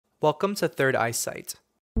Welcome to Third Eyesight.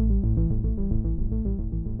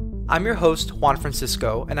 I'm your host, Juan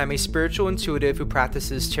Francisco, and I'm a spiritual intuitive who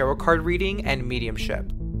practices tarot card reading and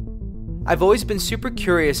mediumship. I've always been super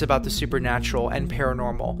curious about the supernatural and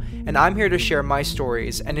paranormal, and I'm here to share my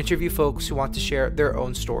stories and interview folks who want to share their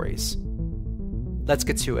own stories. Let's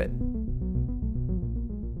get to it.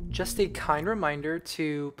 Just a kind reminder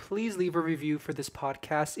to please leave a review for this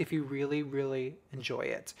podcast if you really enjoy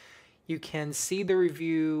it. You can see the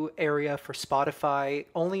review area for Spotify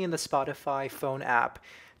only in the Spotify phone app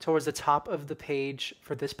towards the top of the page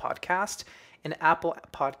for this podcast. In Apple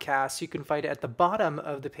Podcasts, you can find it at the bottom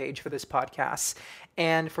of the page for this podcast.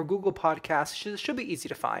 And for Google Podcasts, it should be easy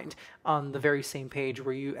to find on the very same page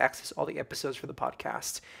where you access all the episodes for the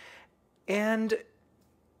podcast. And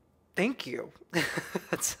thank you.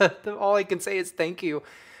 That's all I can say is thank you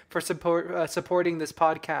for supporting this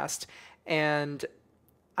podcast. And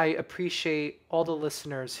I appreciate all the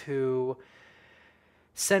listeners who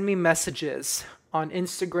send me messages on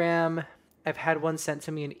Instagram. I've had one sent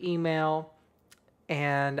to me in email,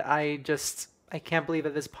 and I can't believe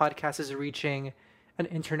that this podcast is reaching an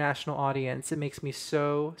international audience. It makes me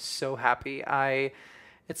so happy.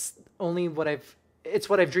 It's what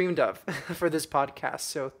I've dreamed of for this podcast.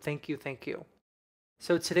 So thank you.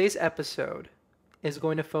 So today's episode is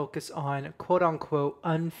going to focus on quote unquote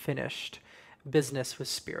unfinished business with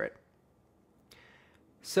spirit.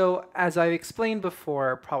 So as I explained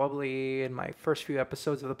before, probably in my first few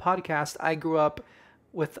episodes of the podcast, I grew up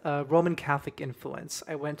with a Roman Catholic influence.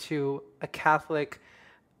 I went to a Catholic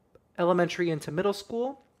elementary into middle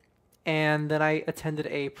school, and then I attended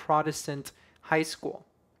a Protestant high school.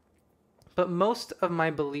 But most of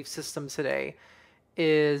my belief system today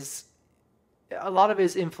is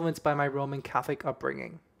influenced by my Roman Catholic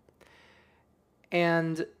upbringing.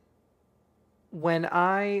 And when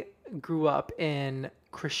I grew up in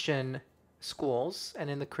Christian schools and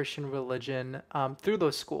in the Christian religion through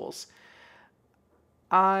those schools,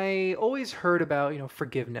 I always heard about,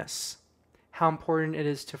 forgiveness, how important it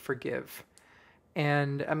is to forgive.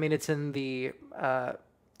 And I mean, it's in the,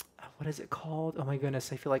 what is it called? Oh my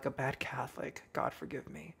goodness, I feel like a bad Catholic. God forgive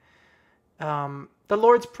me. The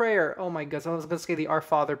Lord's Prayer. Oh my goodness, I was going to say the Our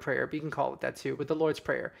Father prayer, but you can call it that too, but the Lord's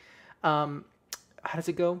Prayer. How does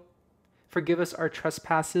it go? Forgive us our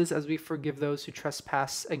trespasses as we forgive those who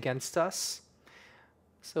trespass against us.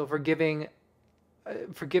 So forgiving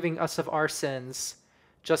us of our sins,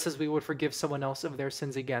 just as we would forgive someone else of their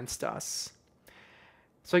sins against us.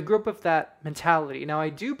 So I grew up with that mentality. Now I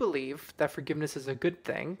do believe that forgiveness is a good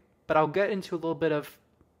thing, but I'll get into a little bit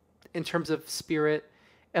in terms of spirit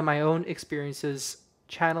and my own experiences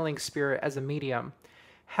channeling spirit as a medium,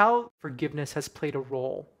 how forgiveness has played a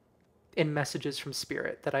role in messages from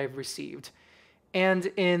spirit that I've received, and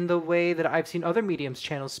in the way that I've seen other mediums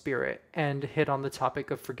channel spirit and hit on the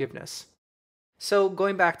topic of forgiveness. So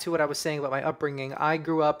going back to what I was saying about my upbringing, I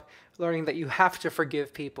grew up learning that you have to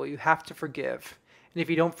forgive people, you have to forgive. And if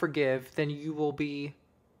you don't forgive, then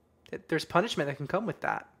there's punishment that can come with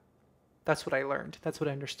that. That's what I learned. That's what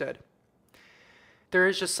I understood. There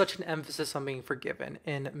is just such an emphasis on being forgiven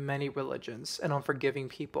in many religions and on forgiving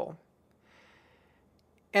people.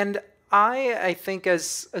 And I think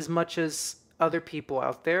as much as other people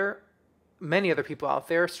out there, many other people out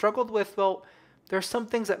there, struggled with, well, there are some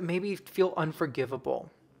things that maybe feel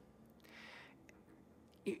unforgivable.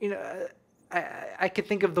 I could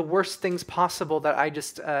think of the worst things possible that I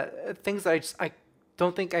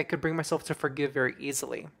don't think I could bring myself to forgive very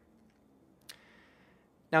easily.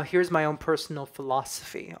 Now, here's my own personal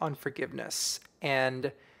philosophy on forgiveness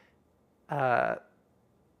and how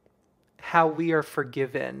we are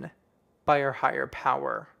forgiven by our higher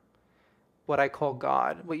power, what I call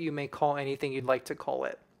God, what you may call anything you'd like to call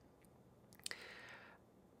it.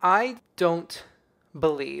 I don't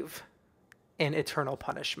believe in eternal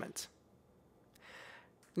punishment.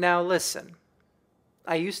 Now listen,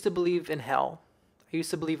 I used to believe in hell. I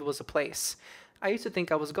used to believe it was a place. I used to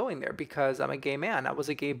think I was going there because I'm a gay man. I was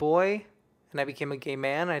a gay boy and I became a gay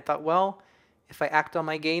man. And I thought, well, if I act on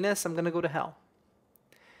my gayness, I'm going to go to hell.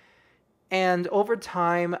 And over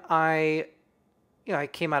time, I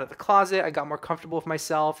came out of the closet. I got more comfortable with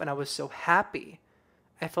myself, and I was so happy.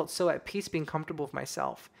 I felt so at peace being comfortable with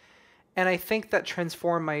myself. And I think that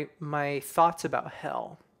transformed my thoughts about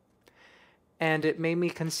hell. And it made me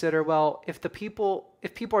consider, well, if people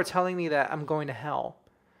are telling me that I'm going to hell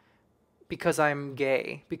because I'm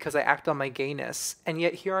gay, because I act on my gayness, and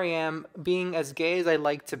yet here I am being as gay as I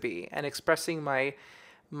like to be and expressing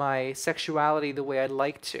my sexuality the way I'd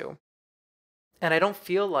like to, and I don't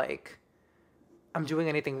feel like I'm doing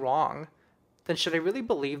anything wrong, then should I really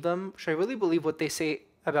believe them? Should I really believe what they say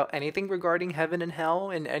about anything regarding heaven and hell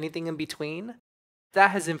and anything in between,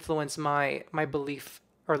 that has influenced my belief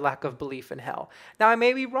or lack of belief in hell. Now, I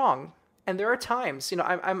may be wrong, and there are times,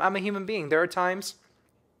 I'm a human being. There are times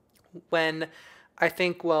when I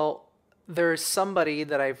think, well, there's somebody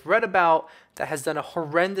that I've read about that has done a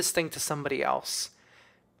horrendous thing to somebody else,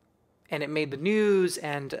 and it made the news,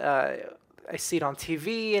 and I see it on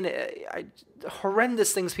TV, and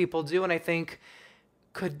horrendous things people do, and I think,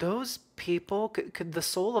 could those people, could the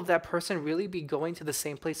soul of that person really be going to the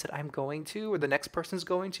same place that I'm going to, or the next person's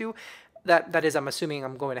going to? That is, I'm assuming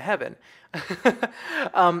I'm going to heaven.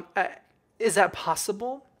 Is that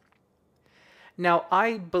possible? Now,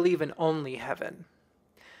 I believe in only heaven.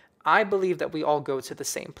 I believe that we all go to the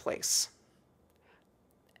same place.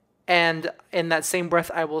 And in that same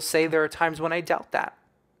breath, I will say there are times when I doubt that.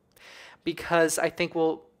 Because I think,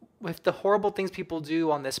 well, with the horrible things people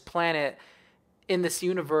do on this planet, in this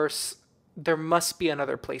universe, there must be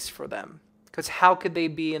another place for them. Because how could they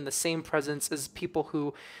be in the same presence as people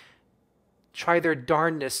who try their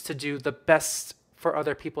darndest to do the best for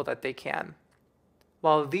other people that they can,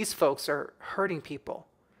 while these folks are hurting people?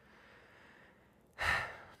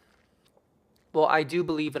 Well, I do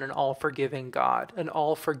believe in an all-forgiving God, an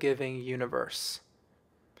all-forgiving universe.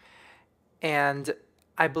 And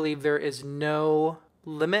I believe there is no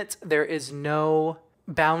limit, there is no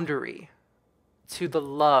boundary to the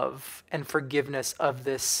love and forgiveness of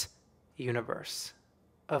this universe,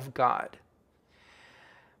 of God.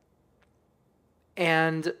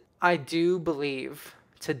 And I do believe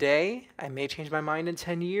today, I may change my mind in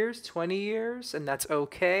 10 years, 20 years, and that's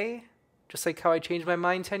okay. Just like how I changed my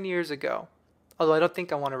mind 10 years ago. Although I don't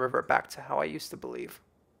think I want to revert back to how I used to believe.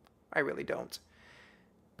 I really don't.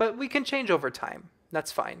 But we can change over time.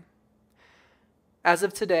 That's fine. As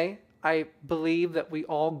of today, I believe that we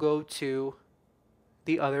all go to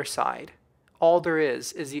the other side. All there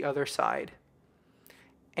is the other side.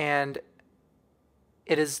 And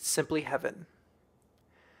it is simply heaven.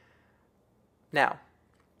 Now,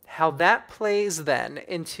 how that plays then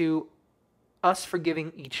into us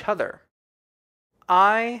forgiving each other.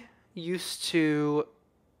 I used to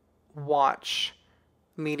watch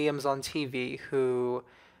mediums on TV who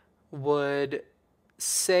would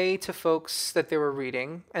say to folks that they were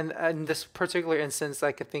reading, and in this particular instance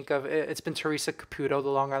I could think of, it's been Teresa Caputo, the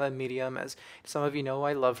Long Island medium. As some of you know,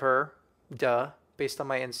 I love her, based on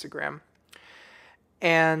my Instagram.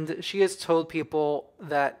 And she has told people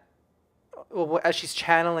that, well, as she's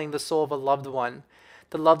channeling the soul of a loved one,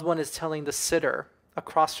 the loved one is telling the sitter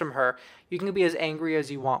across from her, you can be as angry as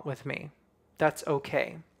you want with me. That's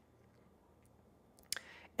okay.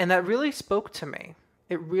 And that really spoke to me.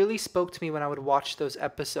 It really spoke to me when I would watch those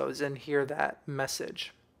episodes and hear that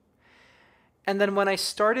message. And then when I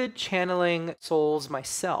started channeling souls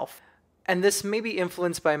myself, and this may be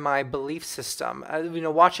influenced by my belief system,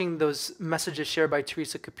 watching those messages shared by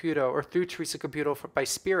Teresa Caputo or through Teresa Caputo by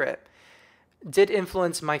spirit, did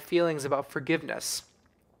influence my feelings about forgiveness.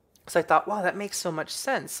 So I thought, wow, that makes so much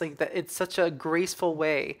sense. Like that, it's such a graceful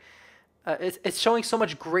way. It's showing so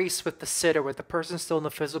much grace with the sitter, with the person still in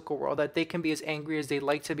the physical world, that they can be as angry as they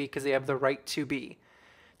like to be because they have the right to be,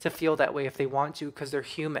 to feel that way if they want to, because they're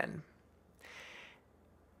human.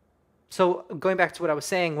 So going back to what I was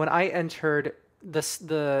saying, when I entered the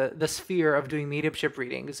sphere of doing mediumship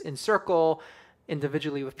readings in circle,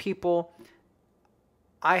 individually with people,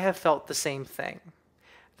 I have felt the same thing.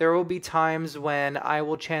 There will be times when I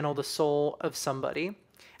will channel the soul of somebody. And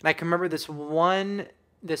I can remember this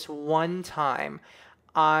one time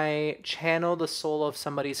I channeled the soul of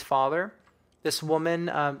somebody's father. This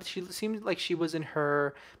woman, she seemed like she was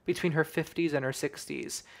between her 50s and her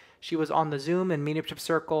 60s. She was on the Zoom and mediumship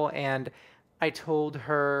circle, and I told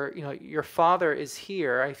her, your father is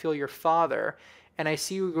here. I feel your father. And I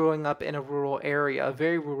see you growing up in a rural area, a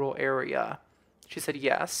very rural area. She said,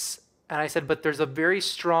 yes. And I said, but there's a very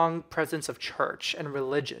strong presence of church and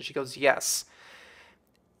religion. She goes, yes.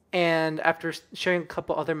 And after sharing a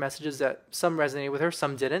couple other messages that some resonated with her,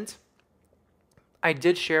 some didn't, I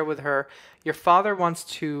did share with her, your father wants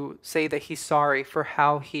to say that he's sorry for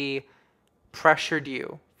how he pressured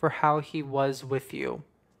you, for how he was with you.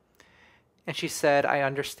 And she said, I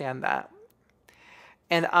understand that.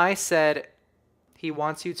 And I said, he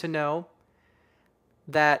wants you to know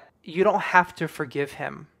that you don't have to forgive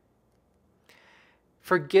him.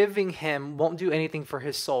 Forgiving him won't do anything for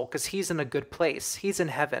his soul because he's in a good place. He's in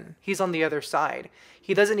heaven. He's on the other side.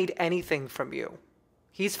 He doesn't need anything from you.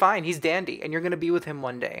 He's fine. He's dandy, and you're going to be with him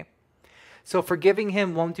one day. So forgiving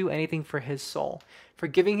him won't do anything for his soul.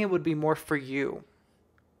 Forgiving him would be more for you.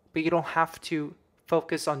 But you don't have to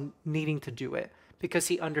focus on needing to do it because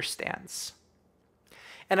he understands.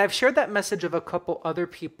 And I've shared that message of a couple other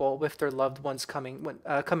people with their loved ones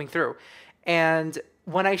coming through. And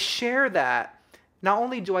when I share that, not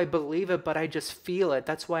only do I believe it, but I just feel it.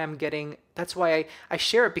 That's why I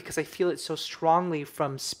share it, because I feel it so strongly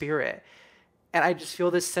from spirit. And I just feel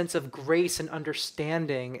this sense of grace and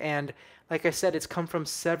understanding. And like I said, it's come from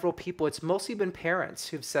several people. It's mostly been parents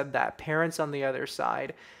who've said that, parents on the other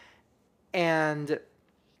side. And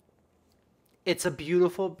it's a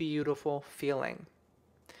beautiful, beautiful feeling.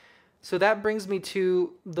 So that brings me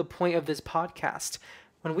to the point of this podcast.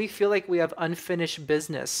 When we feel like we have unfinished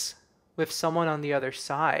business with someone on the other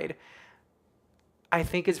side, I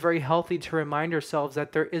think it's very healthy to remind ourselves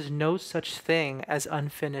that there is no such thing as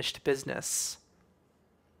unfinished business.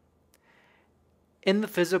 In the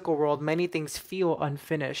physical world, many things feel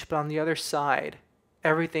unfinished, but on the other side,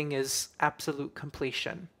 everything is absolute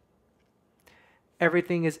completion.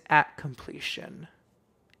 Everything is at completion.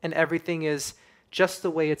 And everything is just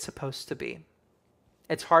the way it's supposed to be.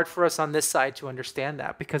 It's hard for us on this side to understand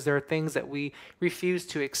that, because there are things that we refuse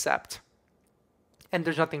to accept. And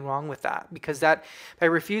there's nothing wrong with that, because that by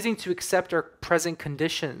refusing to accept our present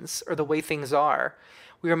conditions or the way things are,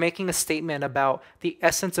 we are making a statement about the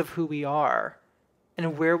essence of who we are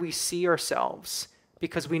and where we see ourselves,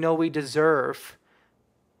 because we know we deserve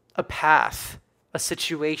a path, a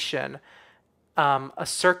situation, a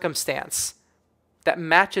circumstance that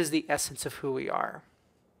matches the essence of who we are.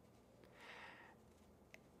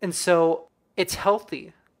 And so it's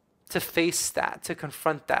healthy to face that, to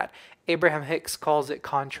confront that. Abraham Hicks calls it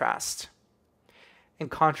contrast.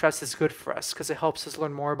 And contrast is good for us because it helps us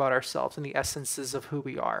learn more about ourselves and the essences of who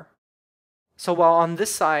we are. So while on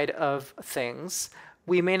this side of things,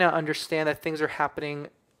 we may not understand that things are happening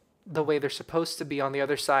the way they're supposed to be, on the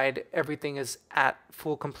other side, everything is at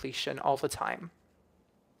full completion all the time.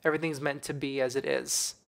 Everything's meant to be as it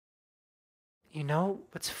is. You know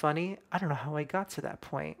what's funny? I don't know how I got to that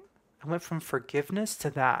point. I went from forgiveness to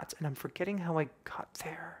that, and I'm forgetting how I got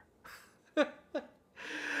there.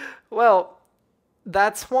 Well,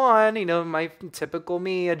 that's Juan, my typical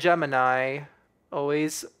me, a Gemini,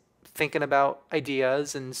 always thinking about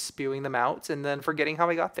ideas and spewing them out, and then forgetting how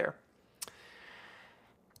I got there.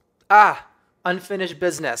 Unfinished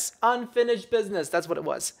business. Unfinished business, that's what it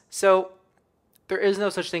was. So there is no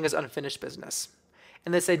such thing as unfinished business.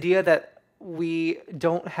 And this idea that we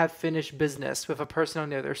don't have finished business with a person on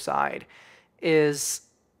the other side is,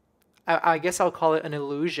 I guess I'll call it an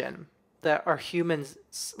illusion that our human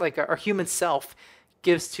self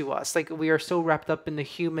gives to us. Like, we are so wrapped up in the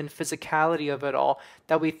human physicality of it all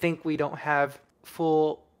that we think we don't have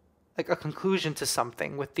full, a conclusion to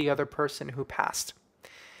something with the other person who passed.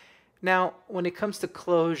 Now, when it comes to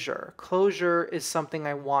closure is something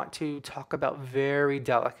I want to talk about very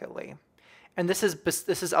delicately. And this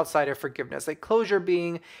is outside of forgiveness. Like, closure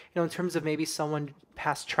being, in terms of maybe someone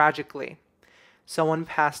passed tragically, someone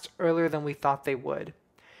passed earlier than we thought they would,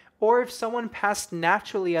 or if someone passed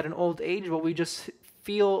naturally at an old age, but we just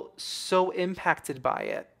feel so impacted by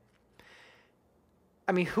it.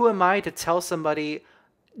 I mean, who am I to tell somebody,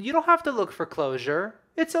 you don't have to look for closure.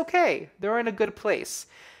 It's okay. They're in a good place.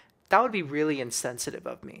 That would be really insensitive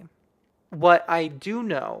of me. What I do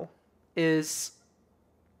know is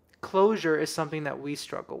closure is something that we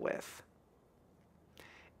struggle with.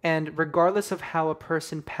 And regardless of how a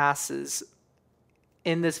person passes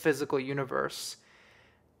in this physical universe,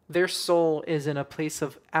 their soul is in a place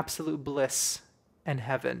of absolute bliss and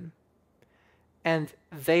heaven. And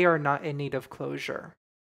they are not in need of closure.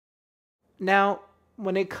 Now,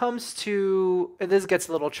 when it comes to, this gets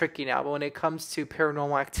a little tricky now, but when it comes to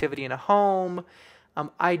paranormal activity in a home,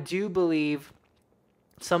 I do believe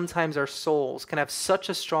sometimes our souls can have such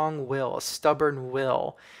a strong will, a stubborn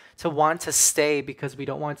will, to want to stay because we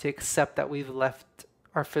don't want to accept that we've left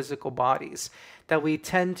our physical bodies, that we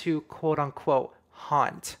tend to, quote unquote,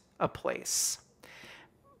 haunt a place.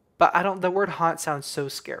 But the word haunt sounds so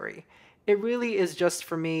scary. It really is just,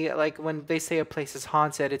 for me, like when they say a place is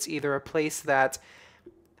haunted, it's either a place that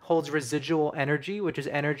holds residual energy, which is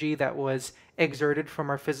energy that was exerted from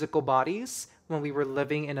our physical bodies when we were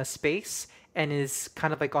living in a space and is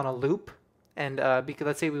kind of like on a loop. And because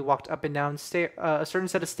let's say we walked up and down a certain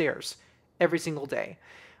set of stairs every single day.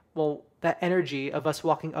 Well, that energy of us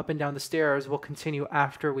walking up and down the stairs will continue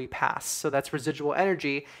after we pass. So that's residual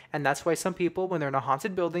energy. And that's why some people, when they're in a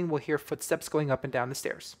haunted building, will hear footsteps going up and down the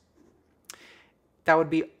stairs. That would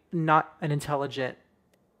be not an intelligent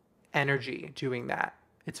energy doing that.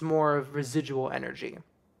 It's more of residual energy.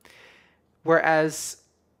 Whereas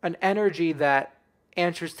an energy that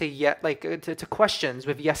answers to to questions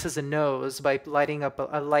with yeses and nos by lighting up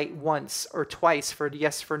a light once or twice for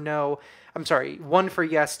yes for no. I'm sorry, one for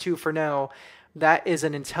yes, two for no. That is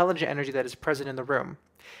an intelligent energy that is present in the room.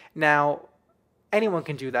 Now, anyone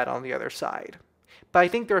can do that on the other side. But I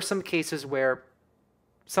think there are some cases where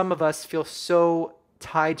some of us feel so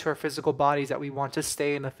tied to our physical bodies that we want to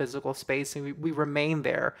stay in the physical space and we remain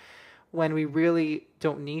there when we really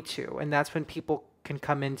don't need to. And that's when people can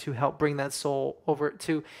come in to help bring that soul over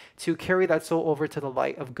to carry that soul over to the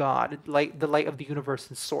light of God, the light of the universe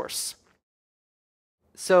and source.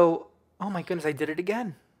 So, oh my goodness, I did it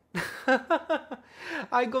again.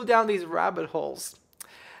 I go down these rabbit holes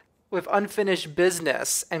with unfinished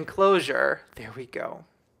business and closure. There we go.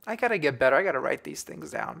 I gotta get better. I gotta write these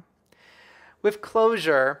things down. With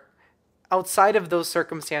closure, outside of those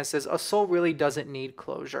circumstances, a soul really doesn't need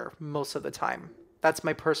closure most of the time. That's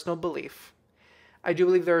my personal belief. I do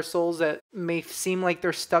believe there are souls that may seem like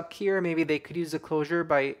they're stuck here. Maybe they could use the closure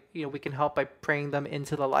by, we can help by praying them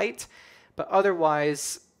into the light. But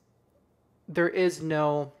otherwise, there is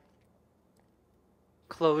no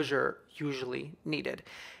closure usually needed.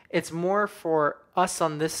 It's more for us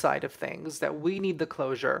on this side of things that we need the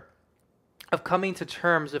closure of coming to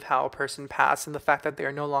terms with how a person passed and the fact that they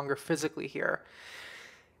are no longer physically here,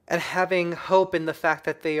 and having hope in the fact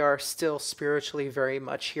that they are still spiritually very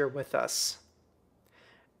much here with us.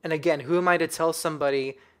 And again, who am I to tell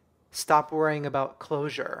somebody, stop worrying about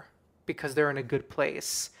closure because they're in a good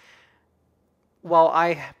place? While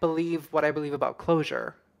I believe what I believe about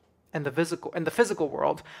closure and the physical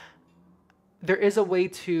world, there is a way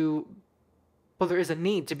to, there is a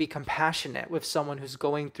need to be compassionate with someone who's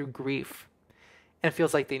going through grief and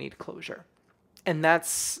feels like they need closure. And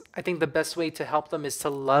that's, I think, the best way to help them is to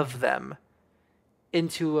love them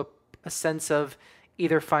into a sense of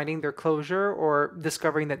either finding their closure or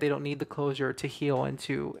discovering that they don't need the closure to heal and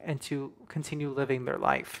to continue living their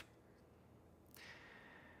life.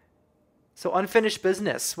 So unfinished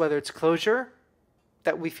business, whether it's closure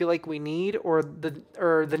that we feel like we need or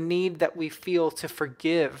the need that we feel to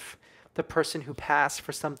forgive the person who passed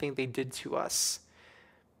for something they did to us.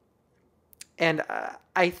 And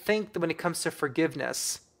I think that when it comes to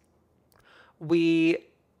forgiveness, we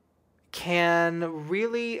can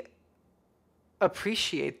really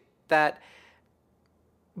appreciate that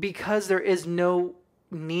because there is no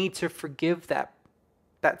need to forgive that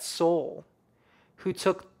soul who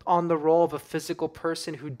took on the role of a physical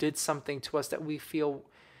person who did something to us that we feel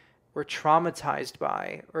we're traumatized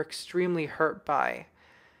by or extremely hurt by.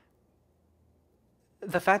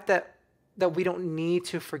 The fact that we don't need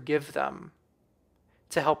to forgive them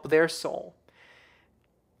to help their soul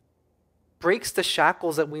breaks the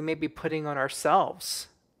shackles that we may be putting on ourselves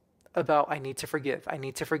about, I need to forgive, I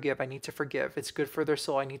need to forgive, I need to forgive. It's good for their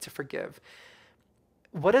soul, I need to forgive.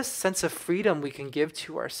 What a sense of freedom we can give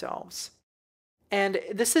to ourselves. And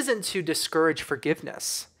this isn't to discourage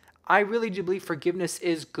forgiveness. I really do believe forgiveness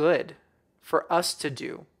is good for us to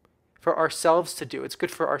do, for ourselves to do. It's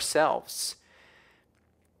good for ourselves.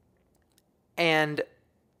 And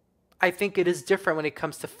I think it is different when it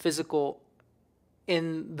comes to physical,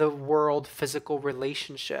 in the world, physical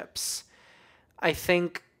relationships. I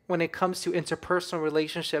think when it comes to interpersonal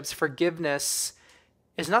relationships, forgiveness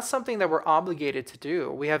is not something that we're obligated to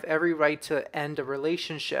do. We have every right to end a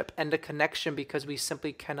relationship, end a connection, because we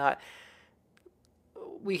simply cannot,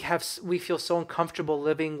 we feel so uncomfortable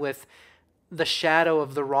living with the shadow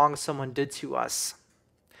of the wrong someone did to us.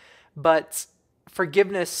 But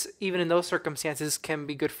forgiveness, even in those circumstances, can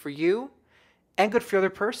be good for you and good for the other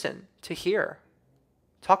person to hear.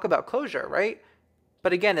 Talk about closure, right?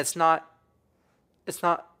 But again, it's not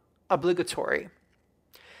obligatory.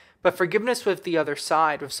 But forgiveness with the other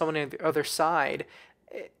side, with someone on the other side,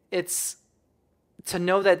 it's to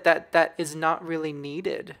know that is not really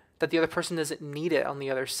needed, that the other person doesn't need it on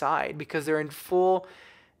the other side because they're in full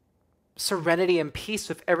serenity and peace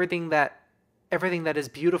with everything that is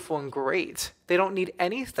beautiful and great. They don't need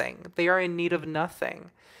anything. They are in need of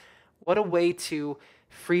nothing. What a way to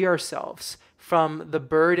free ourselves from the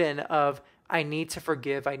burden of, I need to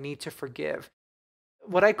forgive, I need to forgive.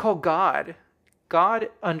 What I call God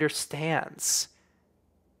understands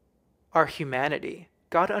our humanity.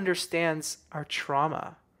 God understands our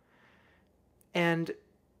trauma. And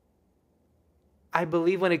I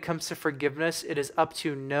believe when it comes to forgiveness, it is up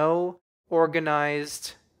to no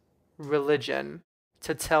organized religion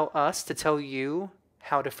to tell you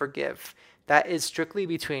how to forgive. That is strictly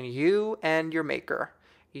between you and your maker,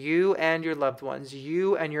 you and your loved ones,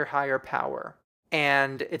 you and your higher power.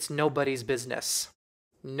 And it's nobody's business.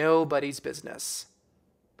 Nobody's business.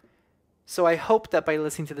 So I hope that by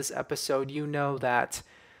listening to this episode, you know that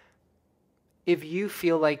if you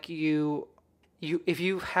feel like if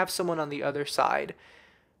you have someone on the other side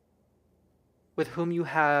with whom you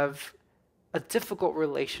have a difficult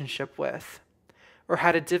relationship with, or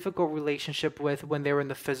had a difficult relationship with when they were in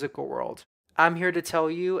the physical world, I'm here to tell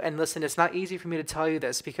you, and listen, it's not easy for me to tell you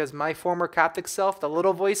this because my former Catholic self, the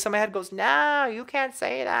little voice in my head goes, no, you can't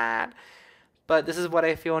say that. But this is what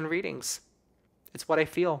I feel in readings. It's what I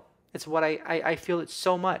feel. It's what I feel it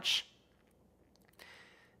so much.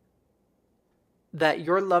 That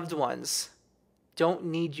your loved ones don't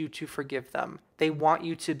need you to forgive them. They want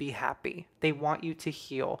you to be happy. They want you to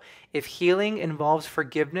heal. If healing involves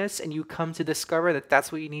forgiveness and you come to discover that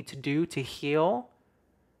that's what you need to do to heal,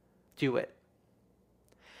 do it.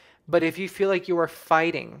 But if you feel like you are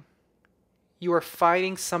fighting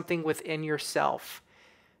something within yourself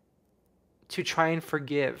to try and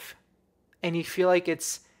forgive, and you feel like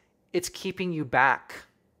it's keeping you back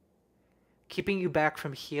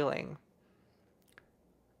from healing,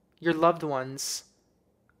 your loved ones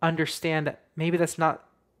understand that maybe it's not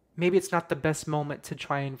the best moment to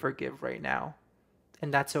try and forgive right now.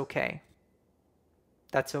 And that's okay.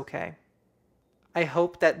 That's okay. I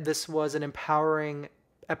hope that this was an empowering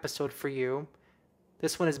episode for you.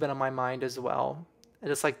 This one has been on my mind as well,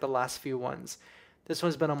 just like the last few ones. This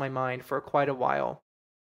one's been on my mind for quite a while.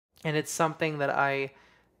 And it's something that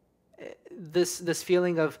this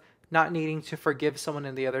feeling of not needing to forgive someone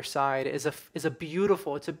on the other side is a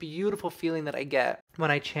beautiful feeling that I get when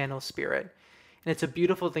I channel spirit. And it's a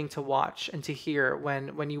beautiful thing to watch and to hear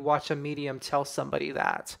when you watch a medium tell somebody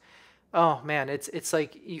that. Oh man, it's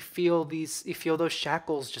like you feel those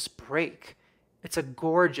shackles just break. It's it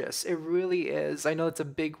really is. I know it's a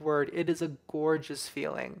big word. It is a gorgeous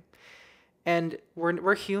feeling. And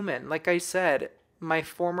we're human. Like I said, my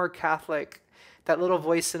former Catholic, that little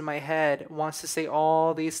voice in my head wants to say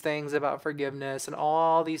all these things about forgiveness and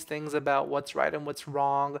all these things about what's right and what's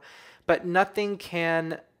wrong, but nothing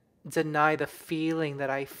can deny the feeling that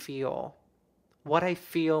I feel, what I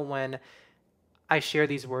feel when I share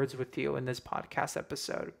these words with you in this podcast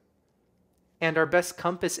episode. And our best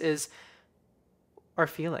compass is our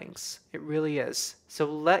feelings. It really is. So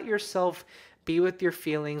let yourself be with your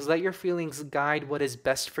feelings. Let your feelings guide what is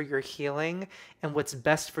best for your healing and what's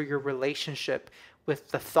best for your relationship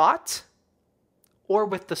with the thought or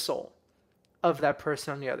with the soul of that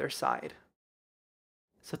person on the other side.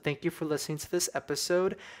 So thank you for listening to this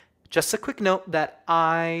episode. Just a quick note that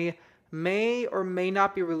I may or may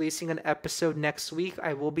not be releasing an episode next week.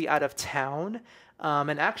 I will be out of town.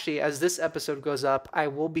 And actually, as this episode goes up, I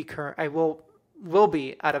will be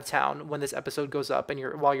out of town when this episode goes up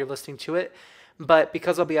and while you're listening to it. But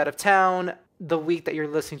because I'll be out of town the week that you're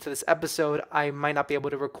listening to this episode, I might not be able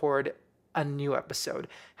to record a new episode.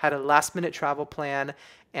 Had a last minute travel plan,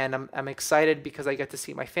 and I'm excited because I get to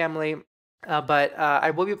see my family. But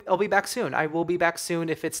I'll be back soon. I will be back soon.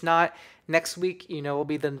 If it's not next week, it'll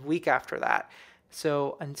be the week after that.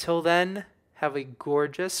 So until then, have a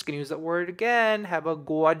gorgeous, gonna use that word again, have a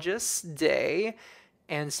gorgeous day,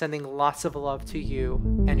 and sending lots of love to you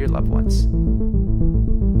and your loved ones.